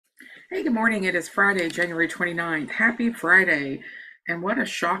Hey, good morning. It is Friday, January 29th. Happy Friday. And what a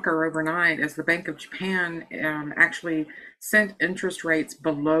shocker overnight as the Bank of Japan actually sent interest rates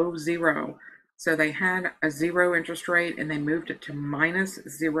below zero. So they had a zero interest rate and they moved it to minus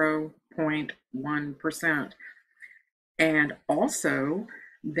 0.1%. And also,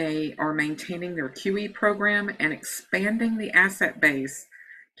 they are maintaining their QE program and expanding the asset base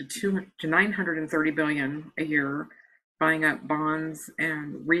to 930 billion a year, buying up bonds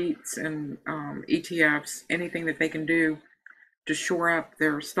and REITs and ETFs, anything that they can do to shore up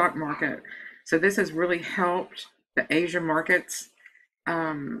their stock market. So this has really helped the Asia markets.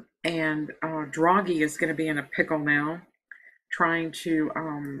 And Draghi is going to be in a pickle now, trying to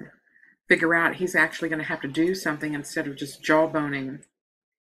figure out he's actually going to have to do something instead of just jawboning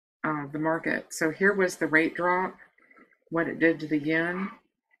the market. So here was the rate drop, what it did to the yen.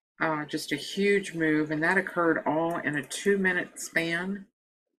 Just a huge move, and that occurred all in a 2-minute span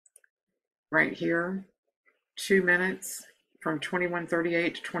right here. 2 minutes from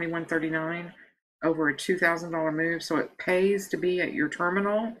 21.38 to 21.39 over a $2,000 move. So it pays to be at your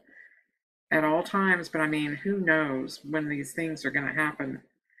terminal at all times, but I mean, who knows when these things are going to happen.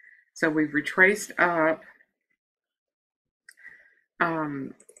 So we've retraced up. How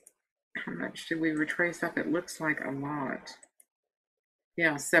much did we retrace up? It looks like a lot.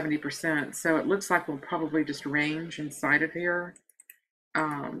 Yeah, 70%. So it looks like we'll probably just range inside of here.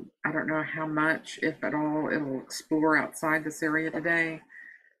 I don't know how much, if at all, it'll explore outside this area today,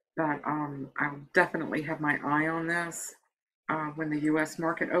 but I'll definitely have my eye on this when the US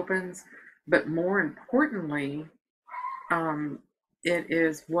market opens. But more importantly, it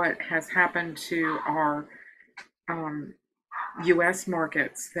is what has happened to our US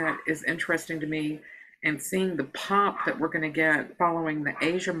markets that is interesting to me, and seeing the pop that we're going to get following the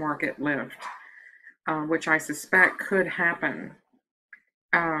Asia market lift, which I suspect could happen.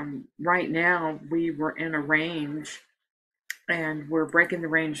 Right now, we were in a range and we're breaking the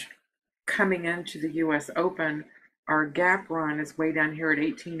range coming into the US Open. Our gap run is way down here at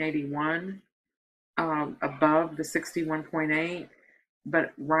 1881, above the 61.8,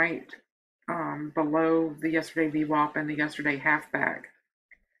 but right below the yesterday VWAP and the yesterday halfback.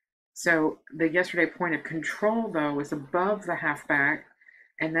 So the yesterday point of control, though, is above the halfback,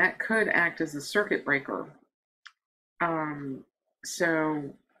 and that could act as a circuit breaker.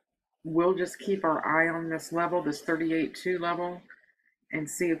 So we'll just keep our eye on this level, this 38.2 level, and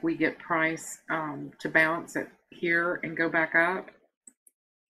see if we get price to bounce at here and go back up,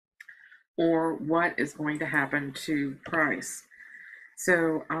 or what is going to happen to price.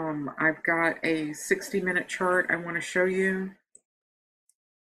 So I've got a 60-minute chart I want to show you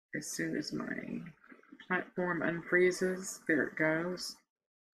as soon as my platform unfreezes. There it goes.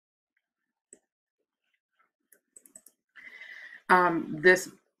 This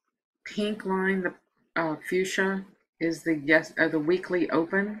pink line, the fuchsia, is the weekly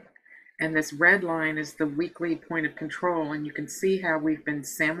open, and this red line is the weekly point of control. And you can see how we've been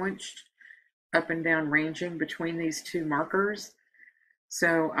sandwiched up and down, ranging between these two markers.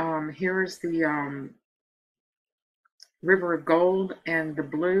 So here's the river of gold, and the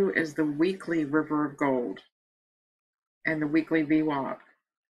blue is the weekly river of gold and the weekly VWAP.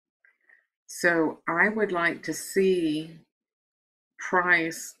 So I would like to see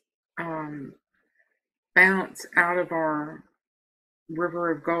price bounce out of our river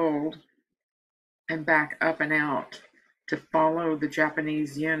of gold and back up and out to follow the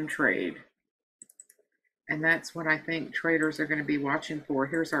Japanese yen trade. And that's what I think traders are going to be watching for.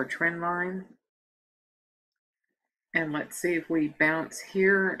 Here's our trend line. And let's see if we bounce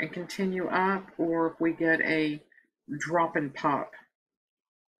here and continue up, or if we get a drop and pop.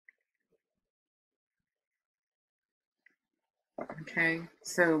 Okay,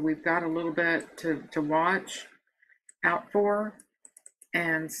 so we've got a little bit to watch out for.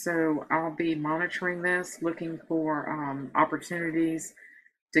 And so I'll be monitoring this, looking for opportunities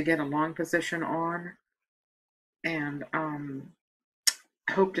to get a long position on, and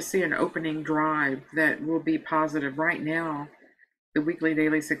hope to see an opening drive that will be positive. Right now, the weekly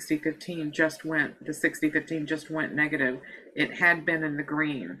daily 60-15 just went, the 60-15 just went negative. It had been in the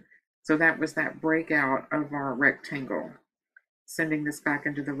green. So that was that breakout of our rectangle, sending this back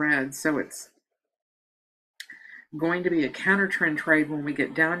into the red. So it's going to be a counter trend trade when we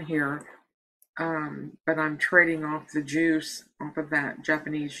get down here. But I'm trading off the juice off of that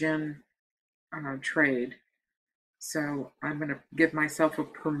Japanese yen trade. So I'm going to give myself a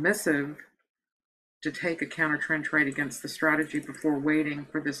permissive to take a counter trend trade against the strategy before waiting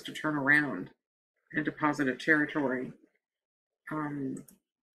for this to turn around into positive territory.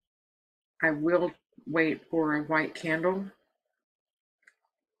 I will wait for a white candle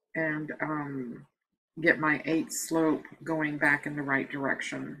and get my 8 slope going back in the right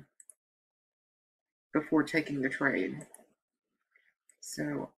direction before taking the trade.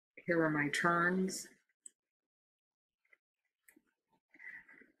 So here are my turns,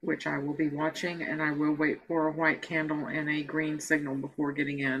 which I will be watching, and I will wait for a white candle and a green signal before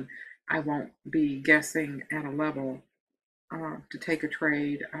getting in. I won't be guessing at a level to take a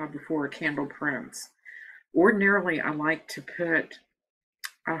trade before a candle prints. Ordinarily, I like to put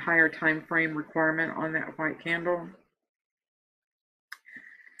a higher time frame requirement on that white candle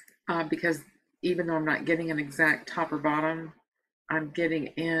because even though I'm not getting an exact top or bottom, I'm getting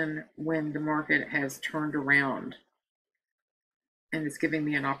in when the market has turned around and it's giving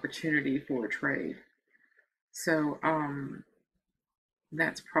me an opportunity for a trade. So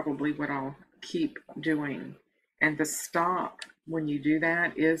that's probably what I'll keep doing. And the stop when you do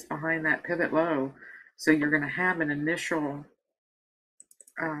that is behind that pivot low. So you're going to have an initial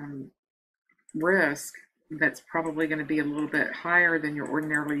risk that's probably going to be a little bit higher than you're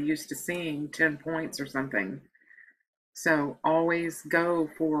ordinarily used to seeing, 10 points or something. So always go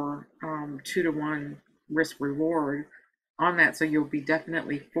for 2-to-1 risk reward on that. So you'll be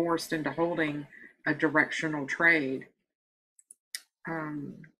definitely forced into holding a directional trade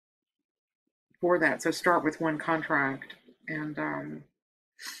for that. So start with one contract and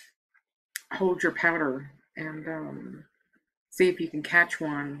hold your powder and see if you can catch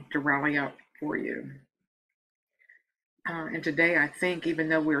one to rally up for you. And today, I think, even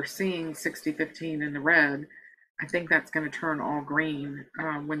though we're seeing 60.15 in the red, I think that's going to turn all green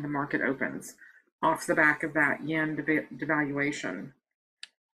when the market opens off the back of that yen devaluation.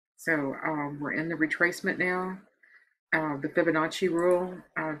 So we're in the retracement now. The Fibonacci rule,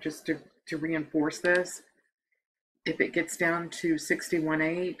 just to reinforce this, if it gets down to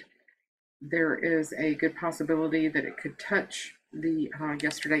 61.8, there is a good possibility that it could touch the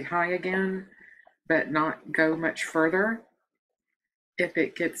yesterday high again, but not go much further. If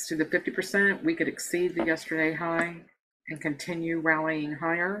it gets to the 50%, we could exceed the yesterday high and continue rallying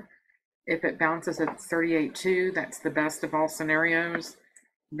higher. If it bounces at 38.2, that's the best of all scenarios,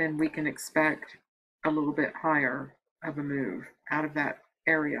 then we can expect a little bit higher of a move out of that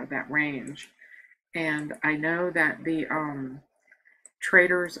area, that range. And I know that the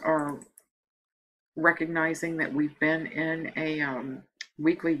traders are recognizing that we've been in a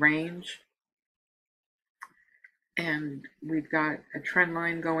weekly range and we've got a trend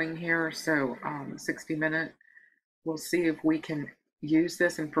line going here. So 60-minute, we'll see if we can use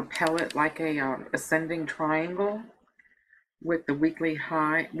this and propel it like a ascending triangle with the weekly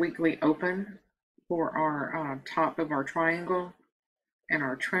high, weekly open for our top of our triangle and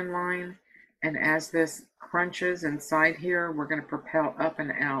our trend line. And as this crunches inside here, we're going to propel up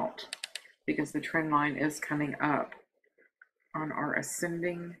and out because the trend line is coming up on our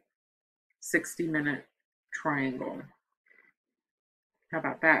ascending 60-minute triangle. How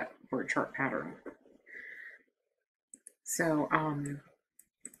about that for a chart pattern? So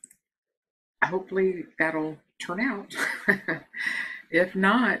hopefully that'll turn out. If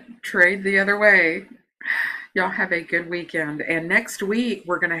not, trade the other way. Y'all have a good weekend. And next week,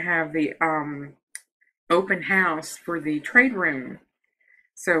 we're going to have the open house for the trade room.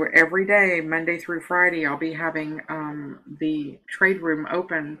 So every day, Monday through Friday, I'll be having the trade room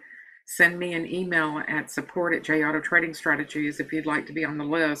open. Send me an email at support@JAuto Trading Strategies if you'd like to be on the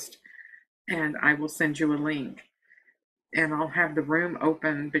list, and I will send you a link. And I'll have the room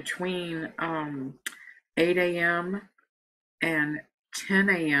open between 8 a.m. and 10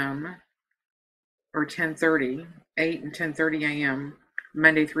 a.m. or 10:30, 8 and 10:30 a.m.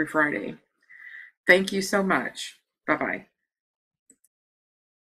 Monday through Friday. Thank you so much. Bye-bye.